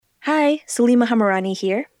Hi, Salima Hamarani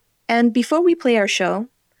here. And before we play our show,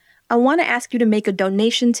 I want to ask you to make a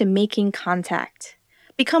donation to Making Contact.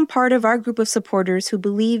 Become part of our group of supporters who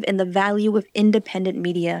believe in the value of independent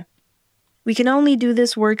media. We can only do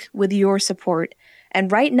this work with your support,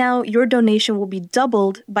 and right now your donation will be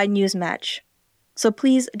doubled by Newsmatch. So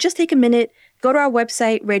please just take a minute, go to our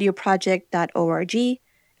website, radioproject.org,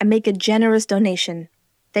 and make a generous donation.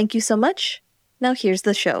 Thank you so much. Now here's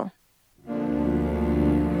the show.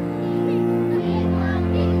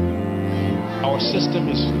 Our system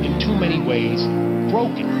is in too many ways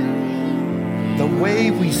broken. The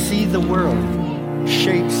way we see the world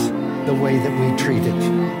shapes the way that we treat it.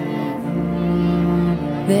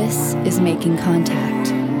 This is Making Contact.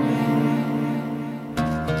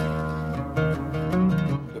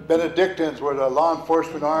 The Benedictines were the law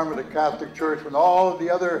enforcement arm of the Catholic Church. When all the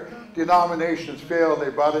other denominations failed, they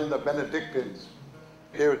brought in the Benedictines.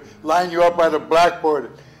 They would line you up by the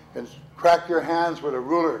blackboard and crack your hands with a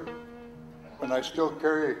ruler. And I still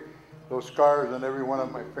carry those scars on every one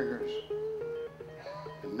of my fingers.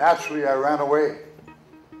 And naturally, I ran away.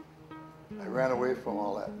 I ran away from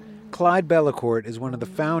all that. Clyde Bellecourt is one of the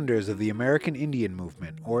founders of the American Indian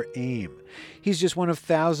Movement, or AIM. He's just one of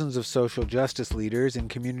thousands of social justice leaders in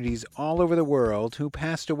communities all over the world who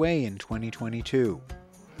passed away in 2022.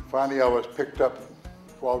 Finally, I was picked up,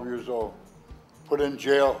 12 years old, put in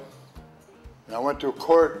jail. And I went to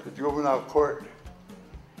court, the juvenile court.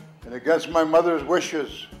 And against my mother's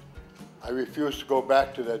wishes, I refused to go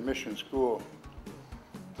back to that mission school.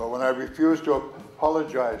 But when I refused to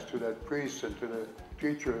apologize to that priest and to the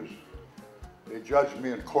teachers, they judged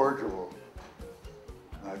me incorrigible.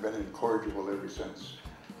 And I've been incorrigible ever since.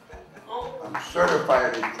 I'm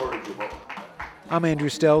certified incorrigible. I'm Andrew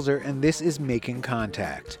Stelzer, and this is Making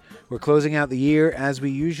Contact. We're closing out the year, as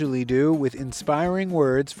we usually do, with inspiring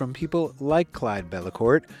words from people like Clyde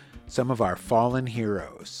Bellecourt, some of our fallen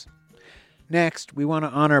heroes. Next, we want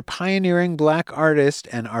to honor pioneering Black artist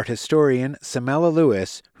and art historian Samela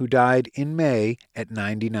Lewis, who died in May at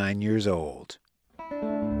 99 years old.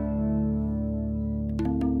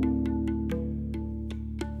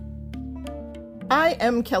 I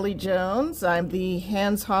am Kelly Jones. I'm the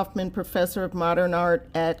Hans Hofmann Professor of Modern Art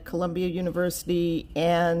at Columbia University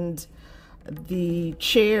and the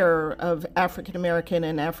Chair of African American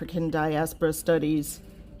and African Diaspora Studies.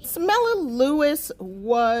 Samela Lewis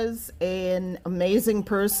was an amazing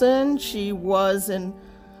person. She was an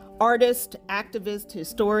artist, activist,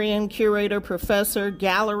 historian, curator, professor,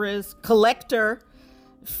 gallerist, collector,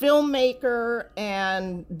 filmmaker,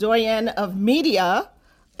 and doyen of media,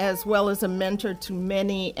 as well as a mentor to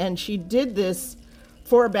many, and she did this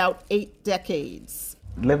for about 8 decades.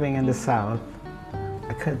 Living in the South,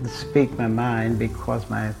 I couldn't speak my mind because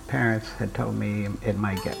my parents had told me it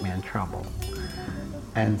might get me in trouble.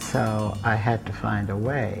 And so I had to find a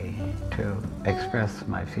way to express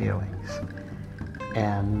my feelings.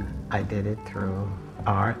 And I did it through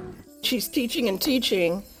art. She's teaching and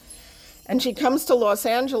teaching, and she comes to Los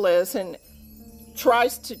Angeles and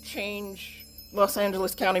tries to change Los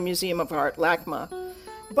Angeles County Museum of Art, LACMA.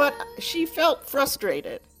 But she felt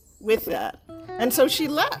frustrated with that. And so she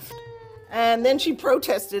left. And then she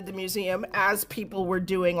protested the museum, as people were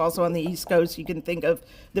doing also on the East Coast. You can think of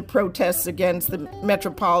the protests against the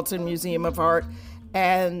Metropolitan Museum of Art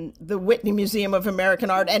and the Whitney Museum of American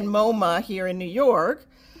Art and MoMA here in New York.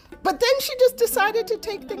 But then she just decided to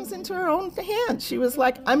take things into her own hands. She was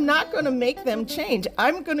like, I'm not going to make them change.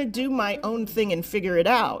 I'm going to do my own thing and figure it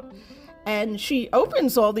out. And she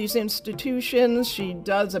opens all these institutions. She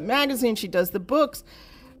does a magazine. She does the books.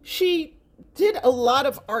 She did a lot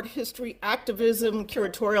of art history activism,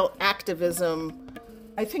 curatorial activism.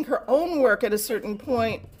 I think her own work at a certain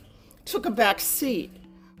point took a back seat.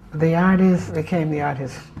 The artist became the art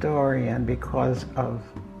historian because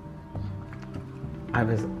I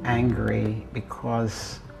was angry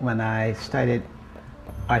because when I studied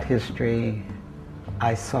art history,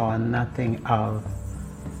 I saw nothing of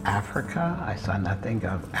Africa, I saw nothing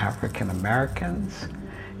of African Americans,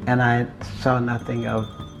 and I saw nothing of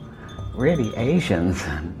really Asians,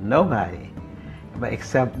 nobody, but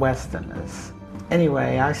except Westerners.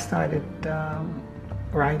 Anyway, I started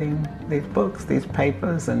writing these books, these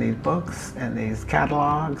papers and these books and these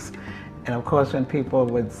catalogs. And of course, when people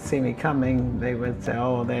would see me coming, they would say,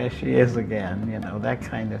 oh, there she is again, you know, that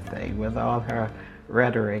kind of thing, with all her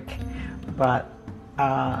rhetoric. But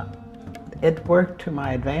it worked to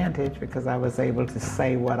my advantage because I was able to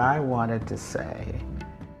say what I wanted to say.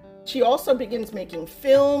 She also begins making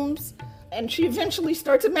films, and she eventually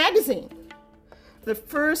starts a magazine. The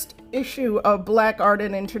first issue of Black Art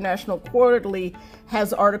and International Quarterly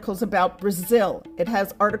has articles about Brazil. It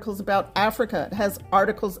has articles about Africa. It has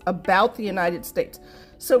articles about the United States.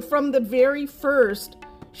 So from the very first,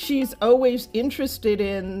 she's always interested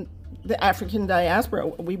in the African diaspora.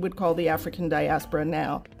 We would call the African diaspora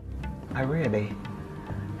now. I really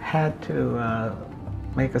had to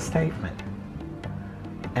make a statement.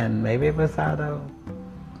 And maybe it was out of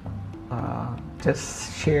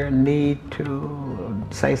just sheer need to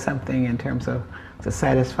say something in terms of to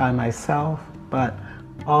satisfy myself, but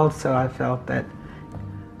also I felt that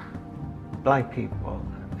Black people,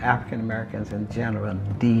 African Americans in general,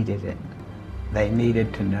 needed it. They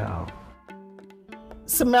needed to know.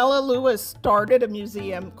 Samela Lewis started a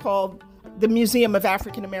museum called the Museum of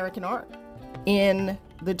African American Art in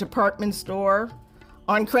the department store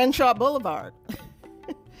on Crenshaw Boulevard.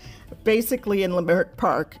 Basically in Leimert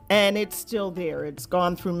Park, and it's still there. It's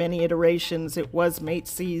gone through many iterations. It was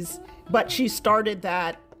Macy's, but she started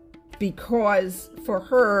that because for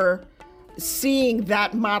her, seeing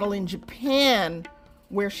that model in Japan,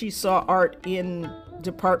 where she saw art in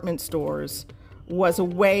department stores, was a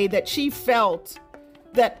way that she felt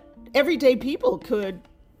that everyday people could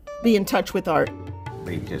be in touch with art.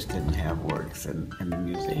 They just didn't have works in the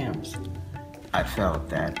museums. I felt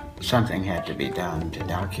that something had to be done to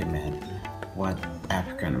document what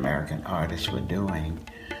African American artists were doing,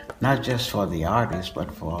 not just for the artists, but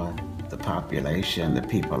for the population, the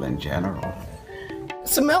people in general.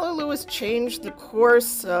 Samela Lewis changed the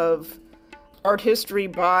course of art history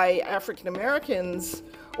by African Americans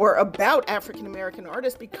or about African American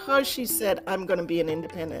artists because she said, I'm going to be an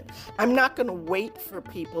independent. I'm not going to wait for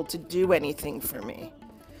people to do anything for me.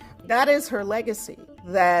 That is her legacy,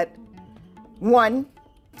 that one,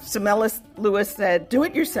 Samela Lewis said, do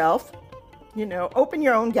it yourself, open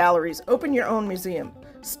your own galleries, open your own museum,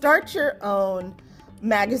 start your own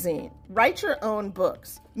magazine, write your own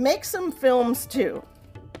books, make some films too.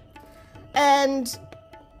 And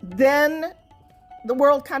then the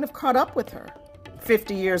world kind of caught up with her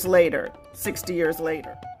 50 years later, 60 years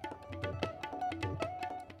later.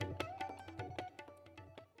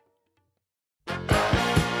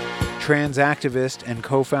 Trans activist and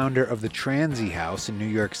co-founder of the Transy House in New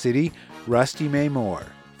York City, Rusty Mae Moore,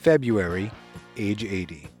 February, age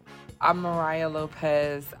 80. I'm Mariah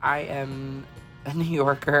Lopez. I am a New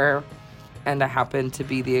Yorker, and I happen to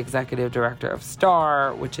be the executive director of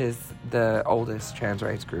STAR, which is the oldest trans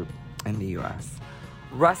rights group in the U.S.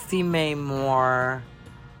 Rusty Mae Moore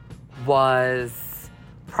was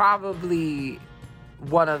probably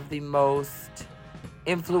one of the most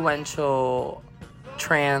influential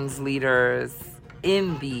trans leaders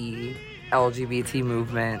in the LGBT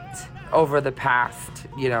movement over the past,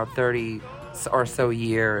 30 or so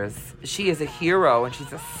years. She is a hero and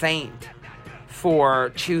she's a saint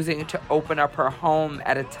for choosing to open up her home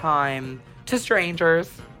at a time to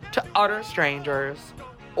strangers, to utter strangers,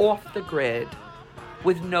 off the grid,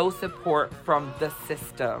 with no support from the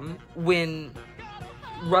system. When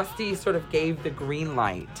Rusty sort of gave the green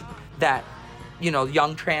light that,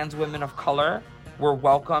 young trans women of color were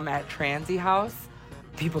welcome at Transy House,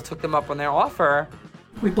 people took them up on their offer.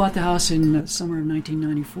 We bought the house in the summer of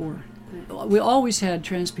 1994. We always had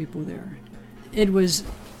trans people there. It was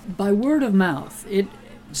by word of mouth. It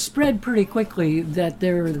spread pretty quickly that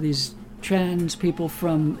there were these trans people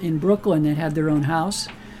in Brooklyn that had their own house,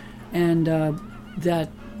 and that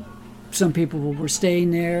some people were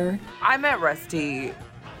staying there. I met Rusty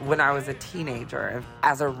when I was a teenager.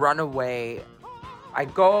 As a runaway, I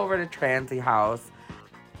go over to Transy House.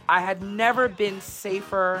 I had never been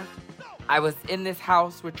safer. I was in this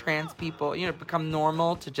house with trans people. It become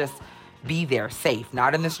normal to just be there, safe,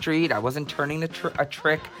 not in the street. I wasn't turning a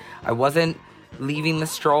trick. I wasn't leaving the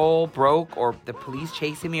stroll broke or the police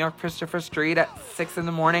chasing me off Christopher Street at 6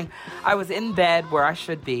 a.m. I was in bed where I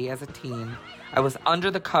should be as a teen. I was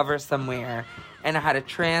under the covers somewhere, and I had a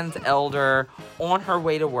trans elder on her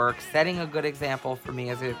way to work, setting a good example for me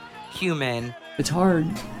as a human. It's hard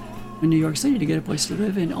in New York City to get a place to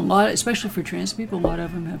live in. A lot, especially for trans people, a lot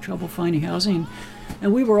of them have trouble finding housing.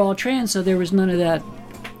 And we were all trans, so there was none of that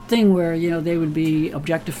thing where, they would be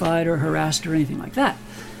objectified or harassed or anything like that.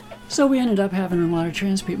 So we ended up having a lot of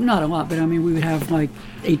trans people. Not a lot, but we would have like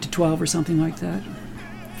 8 to 12 or something like that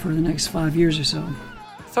for the next 5 years or so.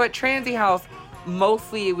 So at Transy House,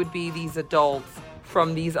 mostly it would be these adults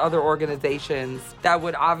from these other organizations that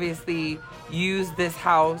would obviously use this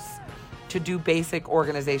house to do basic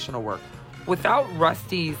organizational work. Without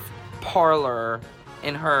Rusty's parlor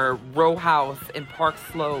in her row house in Park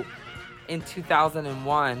Slope in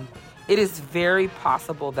 2001, it is very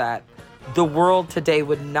possible that the world today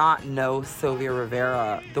would not know Sylvia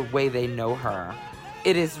Rivera the way they know her.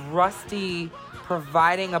 It is Rusty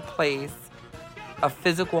providing a place, a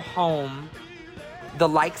physical home, the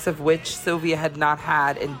likes of which Sylvia had not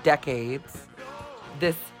had in decades.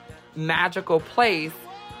 This magical place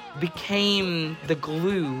became the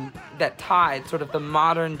glue that tied sort of the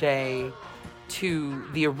modern day to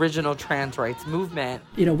the original trans rights movement.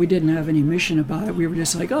 You know, we didn't have any mission about it. We were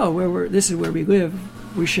just like, oh, this is where we live.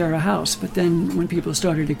 We share a house. But then when people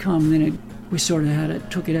started to come, then we sort of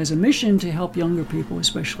took it as a mission to help younger people,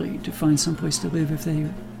 especially to find someplace to live if they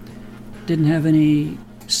didn't have any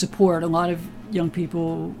support. A lot of young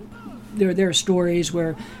people, there are stories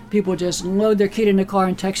where people just load their kid in a car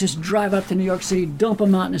in Texas, drive up to New York City, dump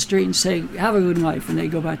them out in the street and say, have a good life. And they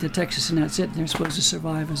go back to Texas and that's it. And they're supposed to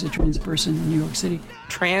survive as a trans person in New York City.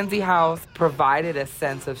 Transy House provided a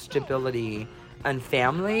sense of stability and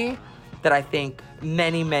family that I think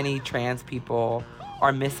many, many trans people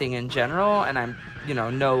are missing in general. And I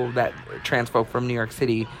know that trans folk from New York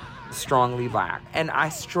City strongly lack. And I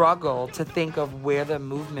struggle to think of where the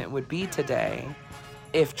movement would be today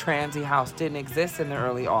if Transy House didn't exist in the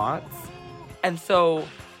early aughts. And so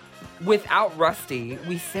without Rusty,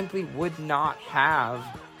 we simply would not have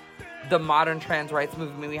the modern trans rights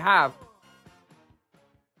movement we have.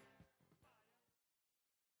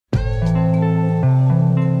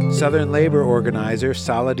 Southern labor organizer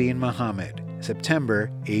Saladin Muhammad,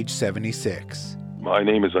 September, age 76. My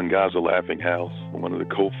name is Angaza Laughinghouse. I'm one of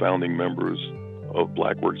the co-founding members of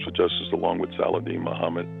Black Works for Justice along with Saladin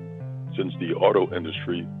Muhammad. Since the auto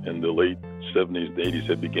industry in the late 70s and 80s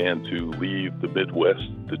had began to leave the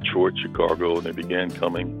Midwest, Detroit, Chicago, and they began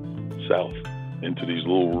coming south into these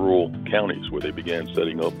little rural counties where they began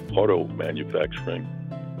setting up auto manufacturing.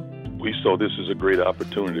 We saw this as a great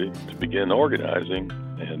opportunity to begin organizing,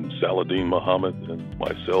 and Saladin Muhammad and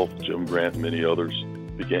myself, Jim Grant, and many others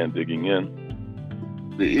began digging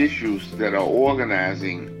in. The issues that our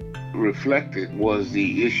organizing reflected was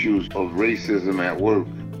the issues of racism at work.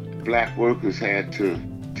 Black workers had to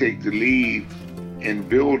take the lead in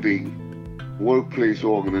building workplace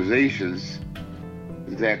organizations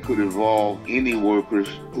that could involve any workers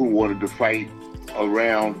who wanted to fight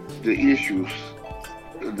around the issues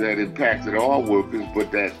that impacted all workers,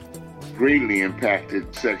 but that greatly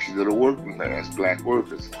impacted sections of the working class, Black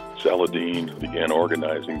workers. Saladin began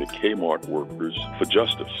organizing the Kmart Workers for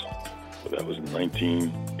Justice. That was in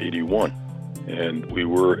 1981. And we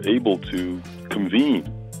were able to convene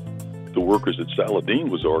the workers that Saladin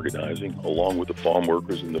was organizing, along with the farm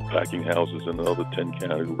workers and the packing houses in another 10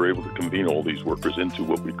 counties. We were able to convene all these workers into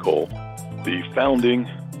what we call the Founding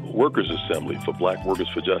Workers Assembly for Black Workers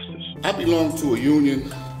for Justice. I belong to a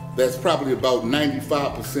union that's probably about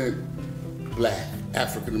 95% Black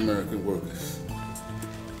African-American workers.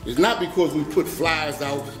 It's not because we put flyers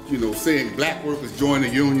out, saying Black workers join the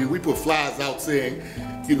union. We put flyers out saying,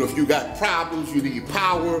 if you got problems, you need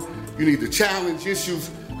power, you need to challenge issues,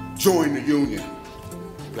 join the union.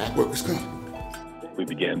 Black workers come. We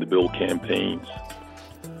began to build campaigns.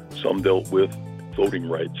 Some dealt with voting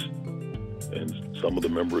rights, and some of the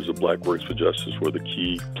members of Black Works for Justice were the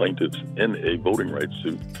key plaintiffs in a voting rights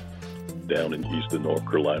suit down in eastern North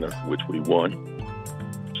Carolina, which we won.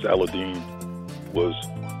 Saladin was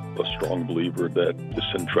a strong believer that the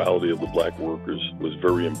centrality of the Black workers was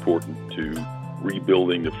very important to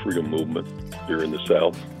rebuilding the freedom movement here in the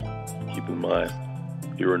South. Keep in mind,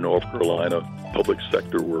 here in North Carolina, public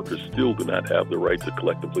sector workers still do not have the right to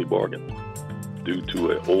collectively bargain due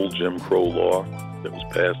to an old Jim Crow law that was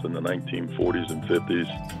passed in the 1940s and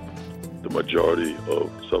 50s. The majority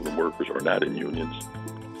of Southern workers are not in unions.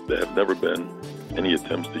 There have never been any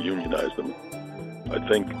attempts to unionize them. I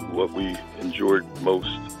think what we enjoyed most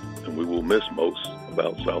and we will miss most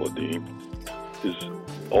about Saladin is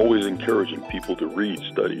always encouraging people to read,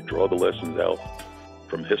 study, draw the lessons out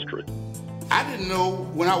from history. I didn't know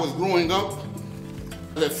when I was growing up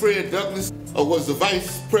that Fred Douglass was the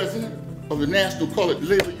vice president of the National Colored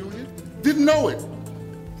Labor Union. Didn't know it.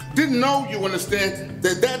 Didn't know, you understand,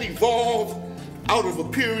 that evolved out of a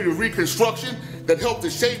period of Reconstruction that helped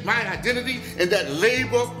to shape my identity and that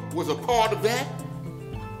labor was a part of that.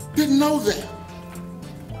 Didn't know that.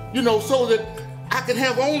 So that I could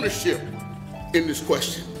have ownership in this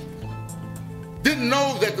question. Didn't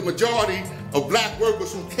know that the majority of Black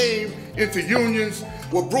workers who came into unions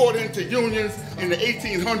were brought into unions in the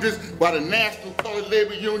 1800s by the National Colored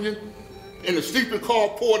Labor Union and the sleeping car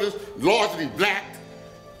porters, largely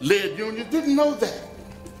Black-led unions. Didn't know that.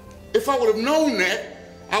 If I would have known that,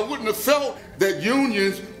 I wouldn't have felt that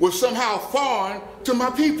unions were somehow foreign to my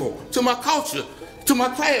people, to my culture, to my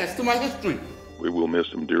class, to my history. We will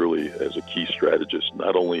miss him dearly as a key strategist,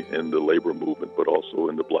 not only in the labor movement, but also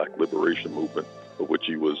in the Black liberation movement, of which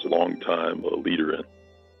he was a long-time leader in.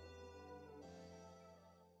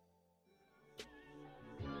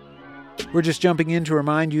 We're just jumping in to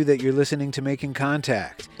remind you that you're listening to Making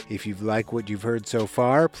Contact. If you've liked what you've heard so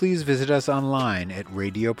far, please visit us online at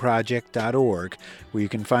radioproject.org, where you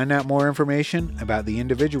can find out more information about the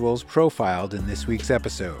individuals profiled in this week's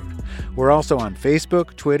episode. We're also on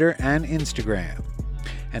Facebook, Twitter, and Instagram.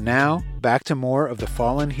 And now, back to more of the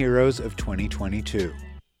fallen heroes of 2022.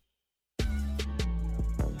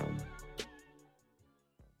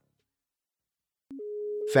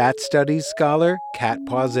 Fat Studies scholar Kat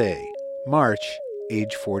Pausé, March,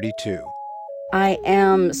 age 42. I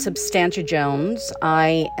am Substantia Jones.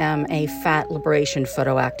 I am a fat liberation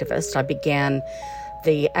photo activist. I began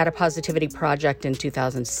the Adipositivity Project in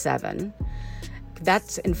 2007.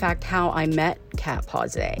 That's, in fact, how I met Kat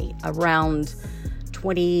Pausé. Around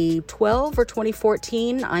 2012 or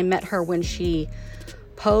 2014, I met her when she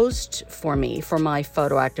posed for me for my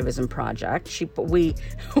photo activism project.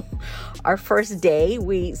 Our first day,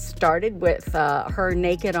 we started with her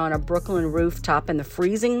naked on a Brooklyn rooftop in the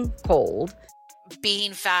freezing cold.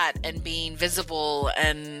 Being fat and being visible,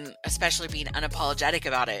 and especially being unapologetic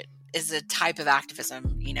about it, is a type of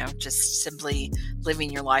activism. Just simply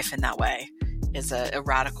living your life in that way is a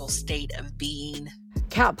radical state of being.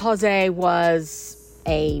 Kat Pausé was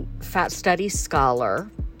a fat studies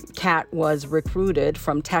scholar. Kat was recruited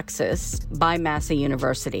from Texas by Massey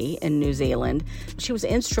University in New Zealand. She was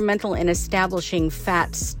instrumental in establishing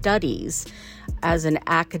fat studies as an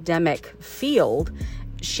academic field.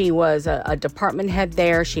 She was a department head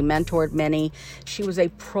there. She mentored many. She was a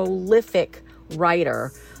prolific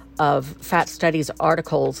writer of fat studies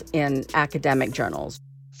articles in academic journals.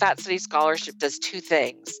 Fat studies scholarship does two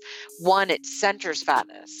things. One, it centers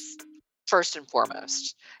fatness, first and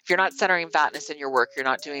foremost. If you're not centering fatness in your work, you're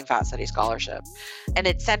not doing fat studies scholarship. And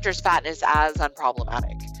it centers fatness as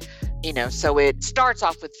unproblematic. So it starts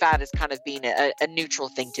off with fat as kind of being a neutral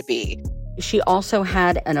thing to be. She also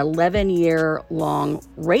had an 11-year-long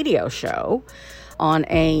radio show on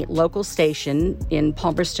a local station in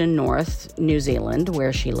Palmerston North, New Zealand,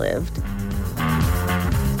 where she lived.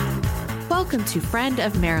 Welcome to Friend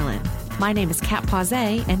of Marilyn. My name is Kat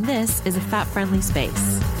Pausé, and this is a fat-friendly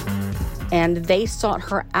space. And they sought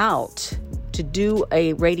her out to do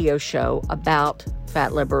a radio show about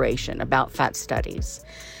fat liberation, about fat studies.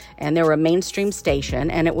 And they were a mainstream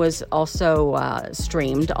station, and it was also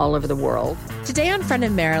streamed all over the world. Today on Friend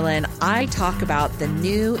of Marilyn, I talk about the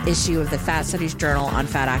new issue of the Fat Studies Journal on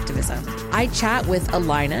fat activism. I chat with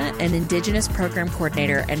Alina, an Indigenous program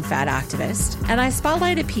coordinator and fat activist, and I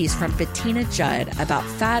spotlight a piece from Bettina Judd about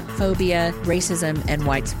fat phobia, racism, and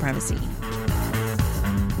white supremacy.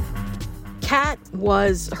 Kat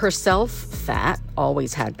was herself fat,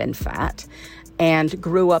 always had been fat, and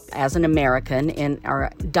grew up as an American in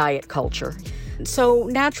our diet culture. So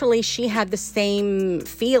naturally, she had the same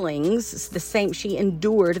feelings, she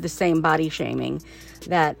endured the same body shaming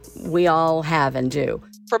that we all have and do.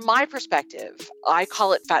 From my perspective, I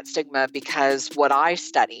call it fat stigma because what I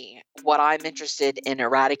study, what I'm interested in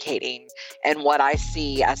eradicating, and what I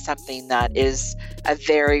see as something that is a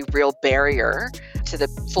very real barrier to the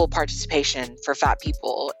full participation for fat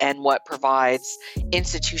people and what provides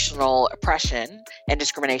institutional oppression and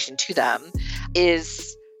discrimination to them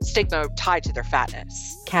is stigma tied to their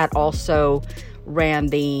fatness. Kat also ran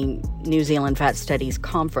the New Zealand Fat Studies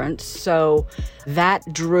Conference, so that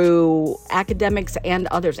drew academics and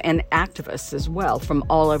others, and activists as well, from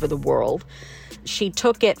all over the world. She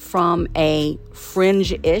took it from a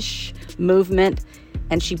fringe-ish movement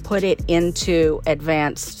and she put it into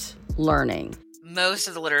advanced learning. Most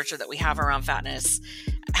of the literature that we have around fatness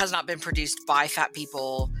has not been produced by fat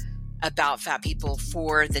people, about fat people,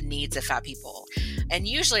 for the needs of fat people. And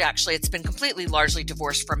usually, actually, it's been completely largely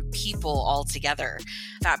divorced from people altogether.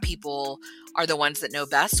 Fat people are the ones that know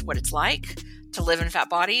best what it's like to live in fat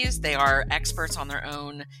bodies. They are experts on their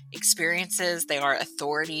own experiences. They are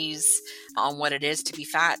authorities on what it is to be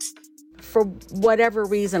fat. For whatever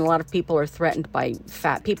reason, a lot of people are threatened by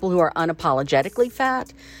fat people who are unapologetically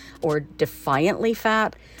fat or defiantly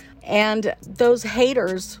fat. And those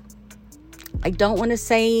haters, I don't want to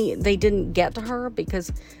say they didn't get to her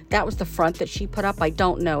because that was the front that she put up. I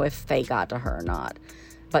don't know if they got to her or not.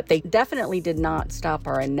 But they definitely did not stop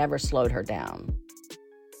her and never slowed her down.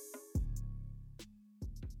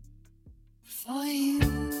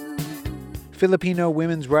 Filipino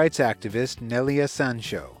women's rights activist Nelia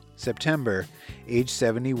Sancho, September, age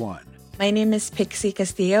 71. My name is Pixie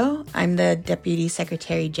Castillo. I'm the Deputy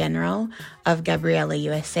Secretary General of Gabriela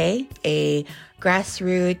USA, a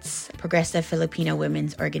grassroots progressive Filipino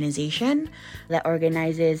women's organization that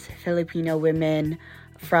organizes Filipino women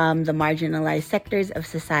from the marginalized sectors of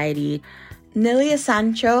society. Nelia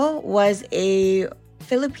Sancho was a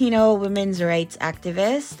Filipino women's rights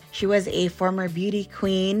activist. She was a former beauty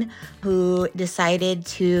queen who decided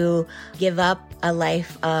to give up a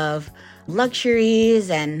life of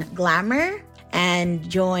luxuries and glamour and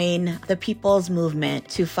join the People's Movement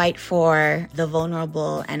to fight for the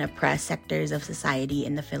vulnerable and oppressed sectors of society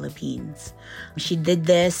in the Philippines. She did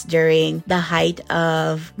this during the height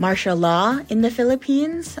of martial law in the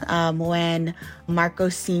Philippines, when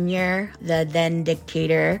Marcos Sr., the then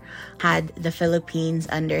dictator, had the Philippines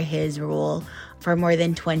under his rule for more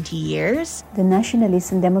than 20 years. The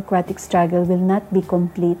nationalist and democratic struggle will not be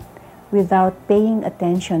complete without paying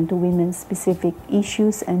attention to women's specific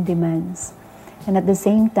issues and demands. And at the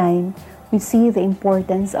same time, we see the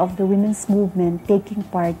importance of the women's movement taking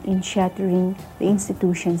part in shattering the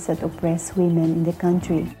institutions that oppress women in the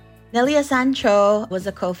country. Nelia Sancho was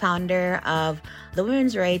a co-founder of the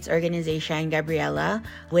women's rights organization Gabriela,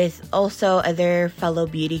 with also other fellow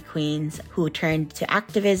beauty queens who turned to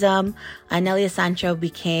activism. Nelia Sancho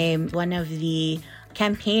became one of the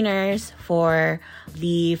campaigners for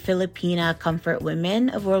the Filipina comfort women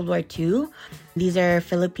of World War II. These are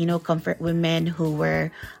Filipino comfort women who were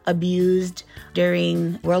abused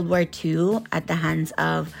during World War II at the hands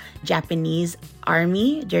of Japanese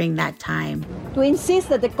army during that time. To insist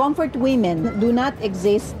that the comfort women do not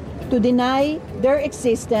exist, to deny their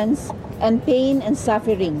existence and pain and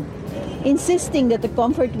suffering. Insisting that the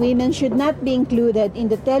comfort women should not be included in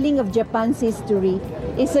the telling of Japan's history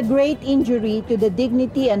is a great injury to the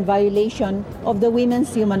dignity and violation of the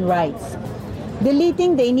women's human rights.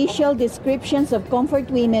 Deleting the initial descriptions of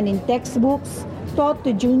comfort women in textbooks taught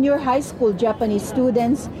to junior high school Japanese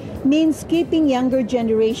students means keeping younger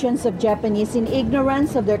generations of Japanese in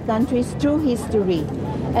ignorance of their country's true history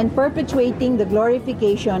and perpetuating the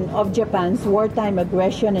glorification of Japan's wartime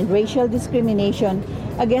aggression and racial discrimination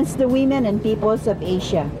against the women and peoples of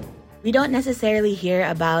Asia. We don't necessarily hear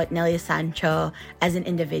about Nelia Sancho as an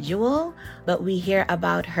individual, but we hear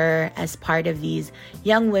about her as part of these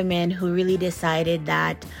young women who really decided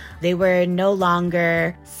that they were no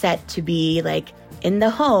longer set to be like in the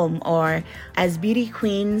home or as beauty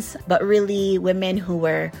queens, but really women who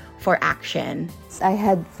were for action. I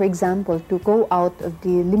had, for example, to go out of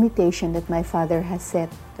the limitation that my father has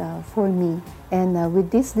set for me. And with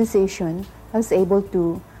this decision, I was able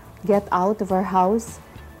to get out of our house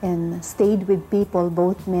and stayed with people,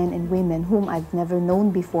 both men and women, whom I've never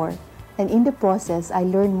known before. And in the process, I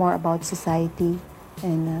learned more about society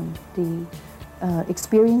and the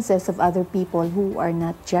experiences of other people who are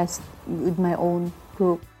not just with my own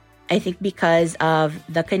group. I think because of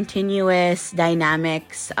the continuous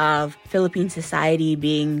dynamics of Philippine society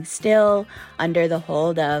being still under the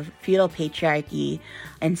hold of feudal patriarchy,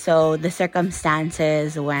 and so the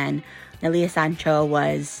circumstances when Nelia Sancho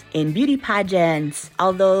was in beauty pageants,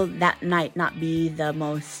 although that might not be the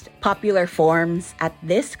most popular forms at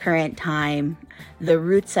this current time, the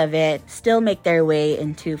roots of it still make their way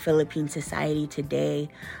into Philippine society today.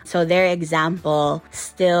 So their example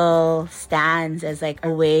still stands as like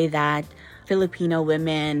a way that Filipino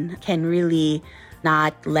women can really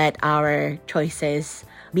not let our choices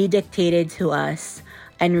be dictated to us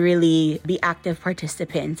and really be active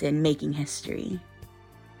participants in making history.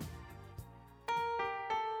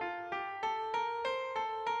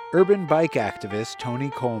 Urban bike activist Tony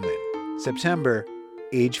Coleman, September,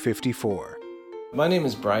 age 54. My name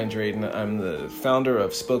is Brian Drayden. I'm the founder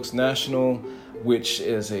of Spokes National, which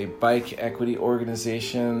is a bike equity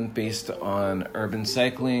organization based on urban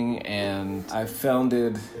cycling. And I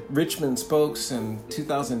founded Richmond Spokes in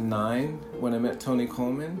 2009 when I met Tony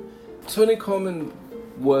Coleman. Tony Coleman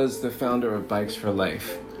was the founder of Bikes for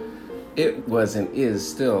Life. It was and is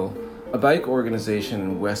still a bike organization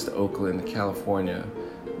in West Oakland, California,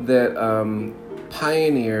 that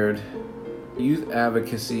pioneered youth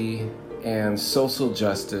advocacy and social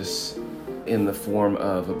justice in the form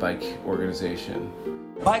of a bike organization.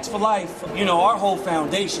 Bikes for Life, you know, our whole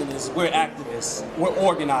foundation is we're activists, we're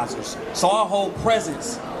organizers. So our whole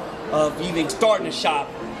presence of even starting a shop,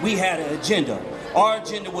 we had an agenda. Our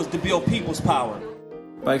agenda was to build people's power.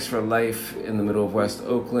 Bikes for Life in the middle of West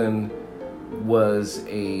Oakland was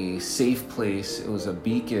a safe place. It was a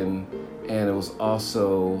beacon, and it was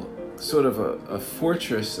also sort of a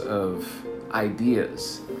fortress of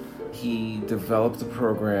ideas. He developed a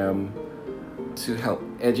program to help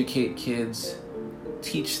educate kids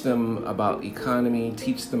teach them about economy,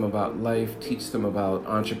 teach them about life, teach them about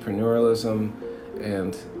entrepreneurialism,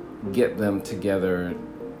 and get them together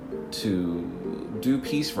to do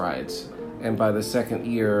peace rides. And by the second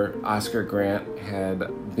year, Oscar Grant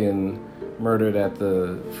had been murdered at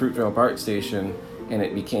the Fruitvale BART station, and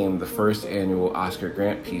it became the first annual Oscar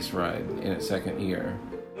Grant Peace Ride in its second year.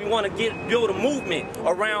 We want to build a movement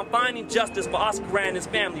around finding justice for Oscar Grant and his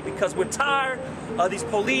family, because we're tired of these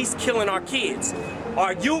police killing our kids.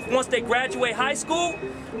 Our youth, once they graduate high school,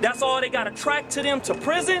 that's all they got to track to them to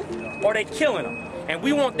prison, or they killing them. And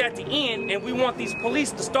we want that to end, and we want these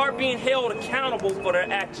police to start being held accountable for their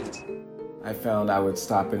actions. I found I would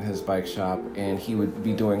stop in his bike shop, and he would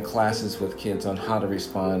be doing classes with kids on how to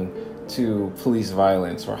respond to police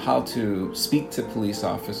violence or how to speak to police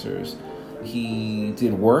officers. He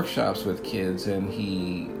did workshops with kids, and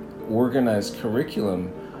he organized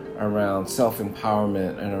curriculum around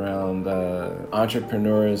self-empowerment and around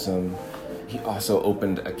entrepreneurism. He also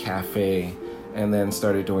opened a cafe and then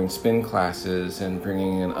started doing spin classes and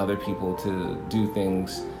bringing in other people to do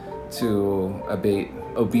things to abate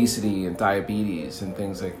obesity and diabetes and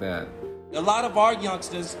things like that. A lot of our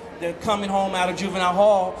youngsters that are coming home out of juvenile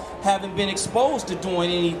hall haven't been exposed to doing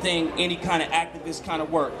anything, any kind of activist kind of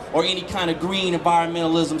work or any kind of green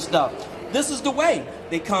environmentalism stuff. This is the way.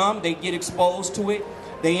 They come, they get exposed to it,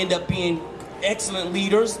 they end up being excellent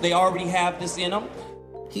leaders. They already have this in them.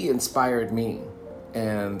 He inspired me,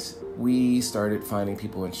 and we started finding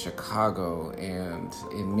people in Chicago and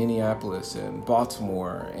in Minneapolis and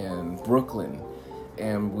Baltimore and Brooklyn,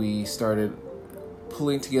 and we started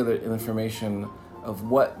pulling together information of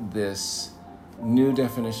what this new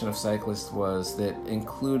definition of cyclist was that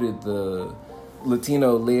included the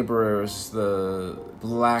Latino laborers, the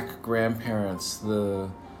black grandparents, the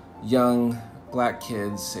young black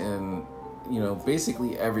kids, and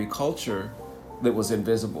basically every culture that was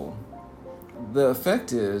invisible. The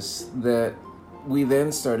effect is that we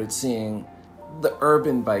then started seeing the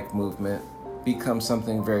urban bike movement become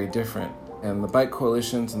something very different, and the bike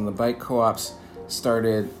coalitions and the bike co-ops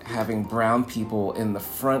started having brown people in the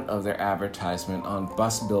front of their advertisement on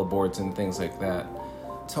bus billboards and things like that.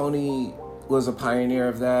 Tony was a pioneer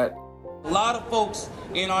of that. A lot of folks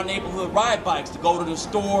in our neighborhood ride bikes to go to the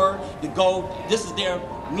store, this is their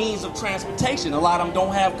means of transportation. A lot of them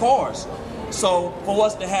don't have cars. So for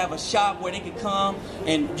us to have a shop where they can come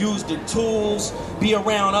and use the tools, be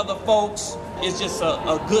around other folks, is just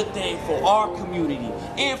a good thing for our community.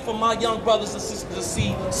 And for my young brothers and sisters to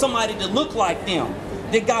see somebody that look like them.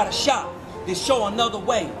 They got a shop. They show another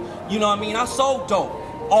way. You know what I mean? I sold dope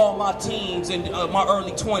all my teens and my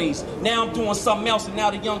early 20s. Now I'm doing something else, and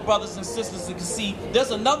now the young brothers and sisters can see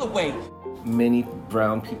there's another way. Many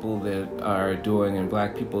brown people that are doing and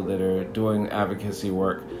black people that are doing advocacy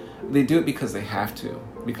work, they do it because they have to,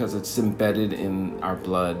 because it's embedded in our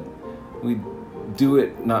blood. We do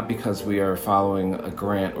it not because we are following a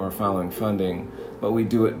grant or following funding, but we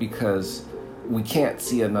do it because we can't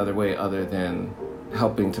see another way other than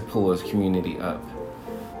helping to pull his community up.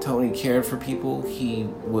 Tony cared for people. He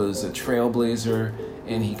was a trailblazer,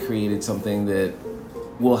 and he created something that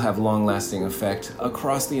will have long-lasting effect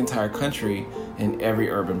across the entire country in every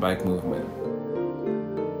urban bike movement.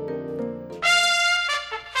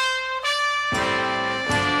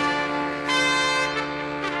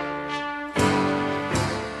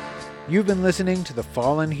 You've been listening to the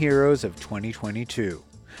Fallen Heroes of 2022.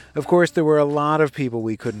 Of course, there were a lot of people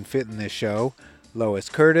we couldn't fit in this show. Lois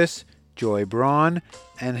Curtis, Joy Braun,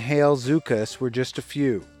 and Hale Zukas were just a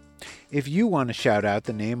few. If you want to shout out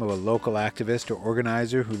the name of a local activist or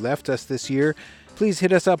organizer who left us this year, please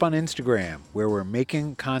hit us up on Instagram, where we're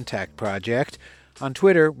Making Contact Project. On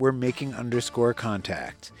Twitter, we're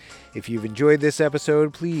Making_Contact. If you've enjoyed this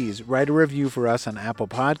episode, please write a review for us on Apple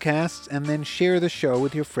Podcasts and then share the show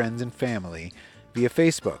with your friends and family via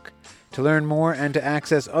Facebook. To learn more and to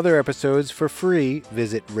access other episodes for free,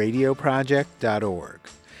 visit radioproject.org.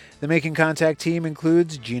 The Making Contact team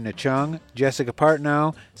includes Gina Chung, Jessica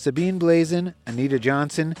Partnow, Sabine Blazin, Anita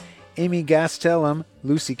Johnson, Amy Gastelum,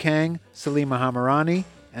 Lucy Kang, Salima Hamarani,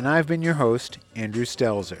 and I've been your host, Andrew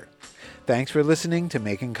Stelzer. Thanks for listening to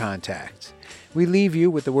Making Contact. We leave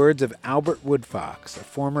you with the words of Albert Woodfox, a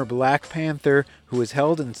former Black Panther who was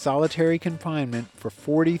held in solitary confinement for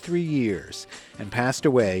 43 years and passed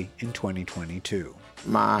away in 2022.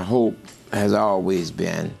 My hope has always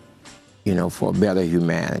been, for a better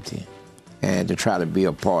humanity, and to try to be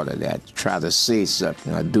a part of that, to try to say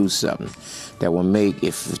something or do something that will make,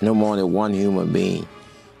 if no more than one human being,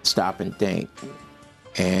 stop and think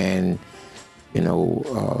and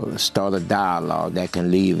start a dialogue that can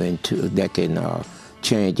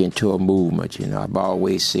change into a movement. You know, I've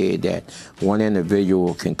always said that one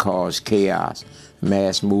individual can cause chaos.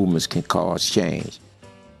 Mass movements can cause change.